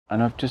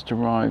And I've just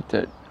arrived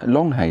at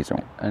Long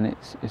Hazel, and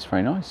it's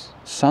very nice.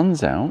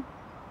 Sun's out.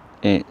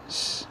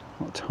 It's,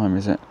 what time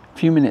is it? A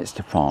few minutes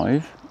to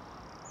 5.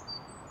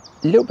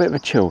 A little bit of a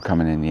chill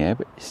coming in the air,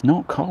 but it's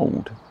not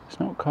cold. It's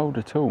not cold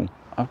at all.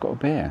 I've got a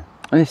beer.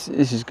 And this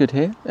is good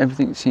here.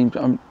 Everything seems,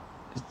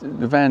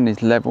 the van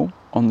is level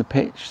on the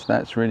pitch, so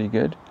that's really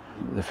good.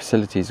 The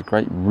facilities are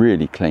great,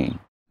 really clean.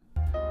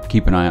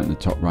 Keep an eye out in the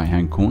top right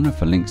hand corner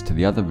for links to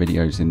the other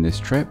videos in this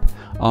trip.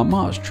 Our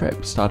March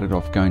trip started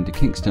off going to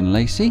Kingston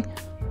Lacey,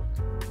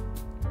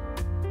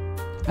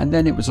 and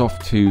then it was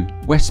off to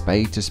West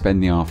Bay to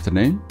spend the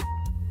afternoon,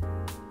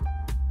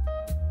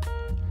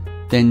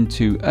 then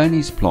to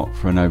Ernie's Plot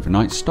for an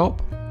overnight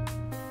stop,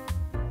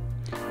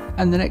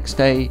 and the next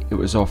day it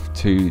was off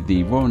to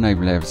the Royal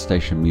Naval Air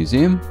Station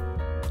Museum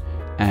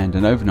and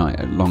an overnight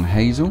at Long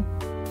Hazel,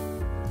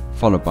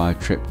 followed by a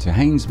trip to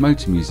Haynes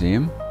Motor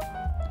Museum,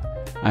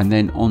 and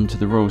then on to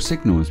the Royal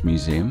Signals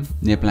Museum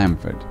near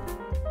Blandford.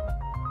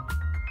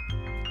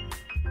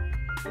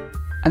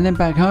 And then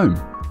back home.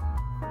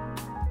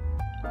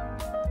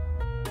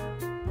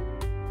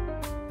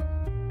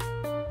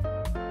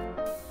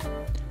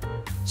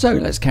 So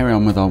let's carry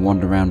on with our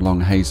wander around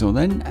Long Hazel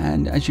then,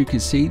 and as you can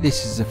see,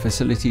 this is a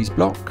facilities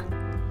block,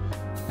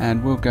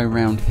 and we'll go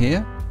around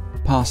here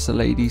past the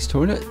ladies'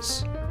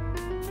 toilets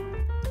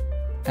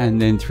and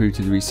then through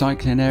to the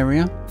recycling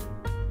area.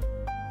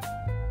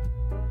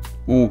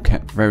 All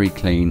kept very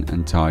clean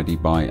and tidy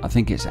by, I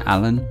think it's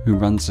Alan who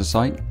runs the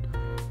site.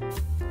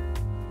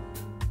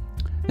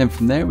 Then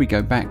from there we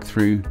go back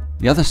through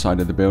the other side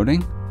of the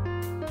building.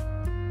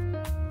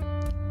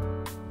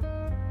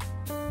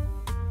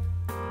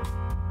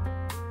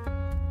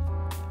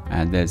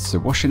 And there's the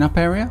washing up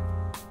area.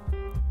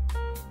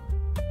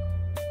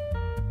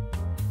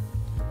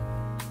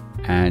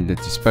 And the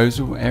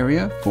disposal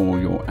area for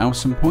your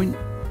Alson Point.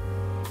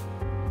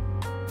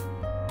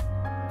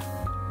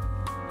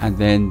 And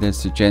then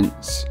there's the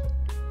gents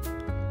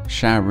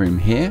shower room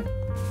here,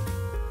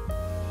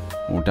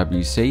 or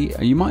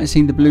WC. You might have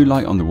seen the blue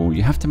light on the wall.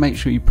 You have to make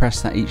sure you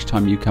press that each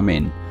time you come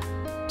in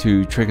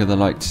to trigger the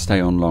light to stay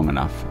on long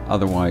enough.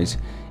 Otherwise,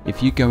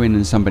 if you go in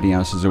and somebody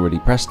else has already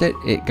pressed it,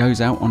 it goes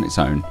out on its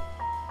own.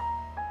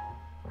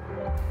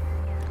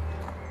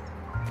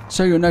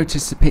 So you'll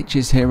notice the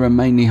pitches here are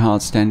mainly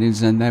hard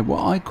standings, and they're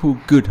what I call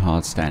good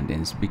hard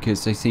standings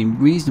because they seem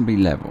reasonably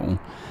level.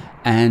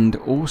 And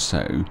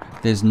also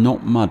there's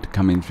not mud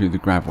coming through the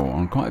gravel.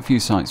 On quite a few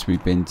sites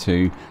we've been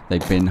to,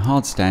 they've been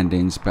hard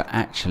standings, but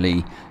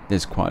actually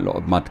there's quite a lot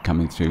of mud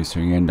coming through,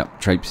 so you end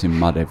up traipsing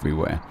mud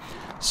everywhere.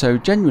 So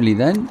generally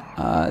then,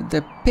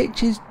 the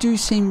pitches do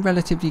seem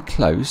relatively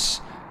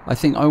close. I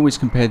think I always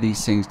compare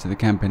these things to the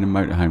Camping and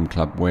Motorhome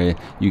Club, where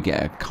you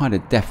get a kind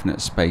of definite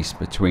space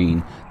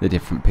between the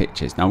different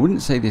pitches. Now I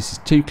wouldn't say this is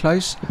too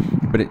close,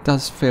 but it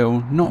does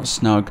feel not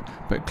snug,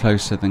 but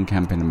closer than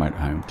Camping and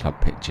Motorhome Club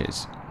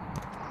pitches.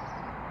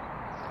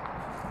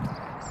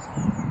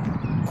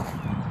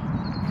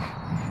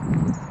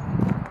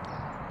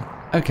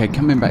 Okay,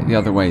 coming back the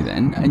other way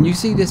then, and you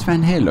see this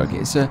van here, look,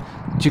 it's a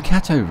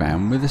Ducato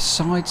van with a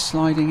side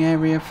sliding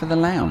area for the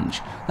lounge.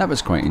 That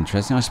was quite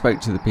interesting. I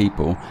spoke to the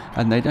people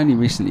and they'd only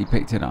recently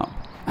picked it up.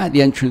 At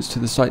the entrance to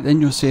the site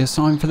then you'll see a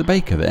sign for the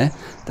baker there.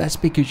 That's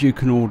because you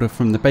can order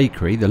from the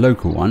bakery, the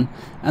local one,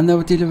 and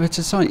they'll deliver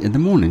to site in the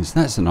mornings.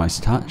 That's a nice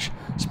touch.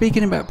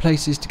 Speaking about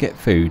places to get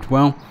food,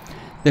 well,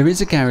 there is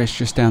a garage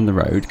just down the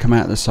road. Come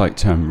out of the site,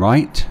 turn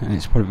right, and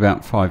it's probably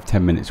about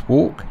 5-10 minutes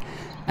walk.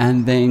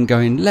 And then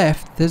going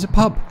left, there's a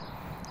pub.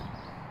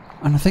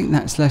 And I think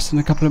that's less than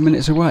a couple of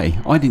minutes away.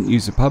 I didn't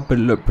use the pub, but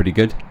it looked pretty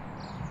good.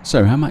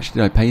 So how much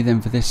did I pay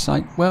them for this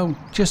site? Well,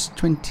 just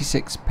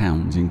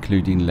 £26,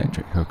 including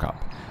electric hookup.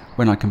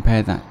 When I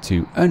compare that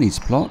to Ernie's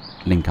Plot,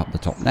 link up the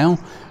top now,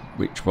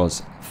 which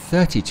was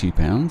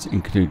 £32,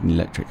 including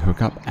electric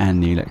hookup,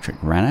 and the electric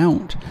ran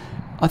out,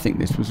 I think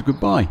this was a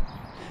good buy.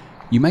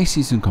 You may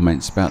see some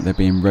comments about there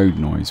being road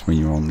noise when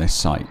you're on this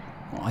site.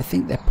 Well, I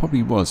think there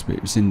probably was, but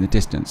it was in the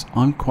distance.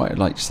 I'm quite a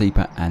light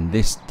sleeper and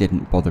this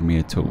didn't bother me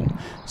at all.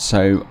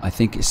 So I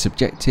think it's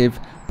subjective,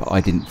 but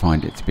I didn't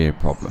find it to be a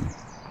problem.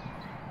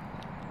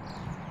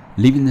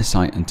 Leaving the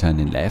site and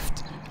turning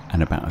left,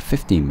 and about a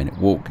 15-minute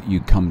walk, you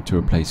come to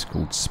a place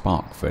called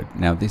Sparkford.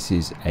 Now this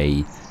is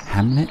a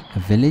hamlet, a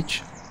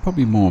village,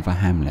 probably more of a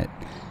hamlet.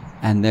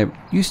 And there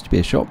used to be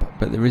a shop,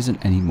 but there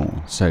isn't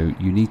anymore. So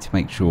you need to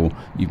make sure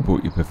you've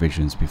bought your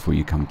provisions before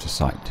you come to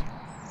site.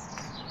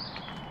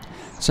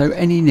 So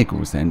any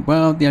niggles then?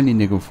 Well, the only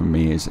niggle from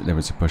me is that there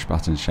was a push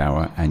button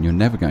shower, and you're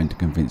never going to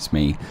convince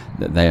me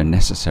that they are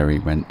necessary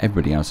when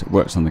everybody else that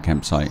works on the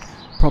campsite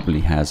probably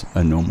has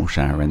a normal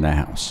shower in their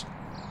house.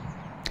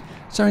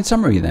 So in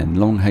summary then,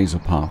 Long Hazel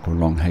Park, or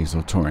Long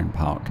Hazel Touring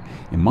Park.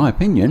 In my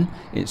opinion,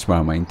 it's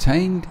well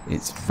maintained,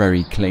 it's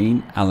very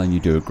clean. Alan, you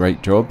do a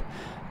great job.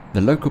 The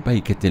local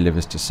baker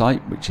delivers to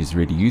site, which is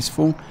really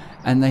useful,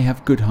 and they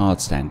have good hard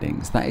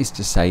standings. That is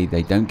to say,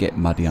 they don't get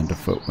muddy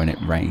underfoot when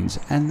it rains,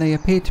 and they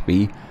appear to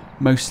be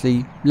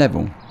mostly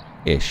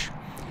level-ish.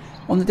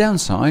 On the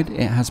downside,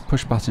 it has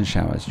push-button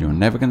showers. You're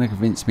never going to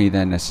convince me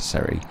they're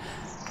necessary.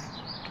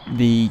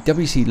 The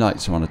WC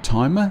lights are on a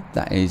timer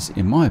that is,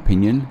 in my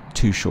opinion,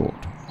 too short.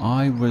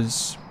 I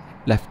was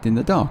left in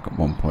the dark at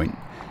one point,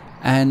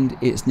 and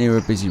it's near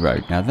a busy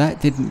road. Now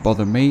that didn't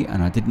bother me,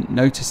 and I didn't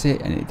notice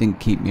it, and it didn't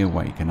keep me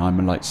awake, and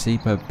I'm a light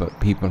sleeper, but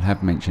people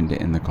have mentioned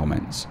it in the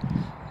comments.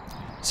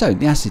 So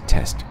the acid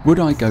test. Would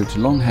I go to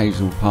Long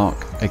Hazel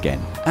Park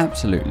again?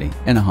 Absolutely,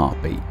 in a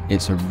heartbeat.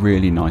 It's a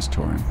really nice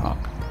touring park.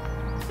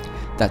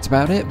 That's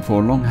about it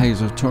for Long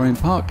Hazel Touring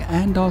Park,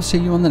 and I'll see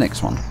you on the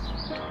next one.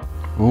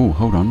 Oh,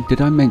 hold on,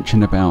 did I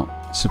mention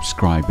about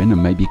subscribing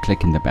and maybe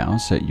clicking the bell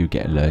so that you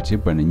get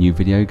alerted when a new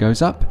video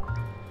goes up?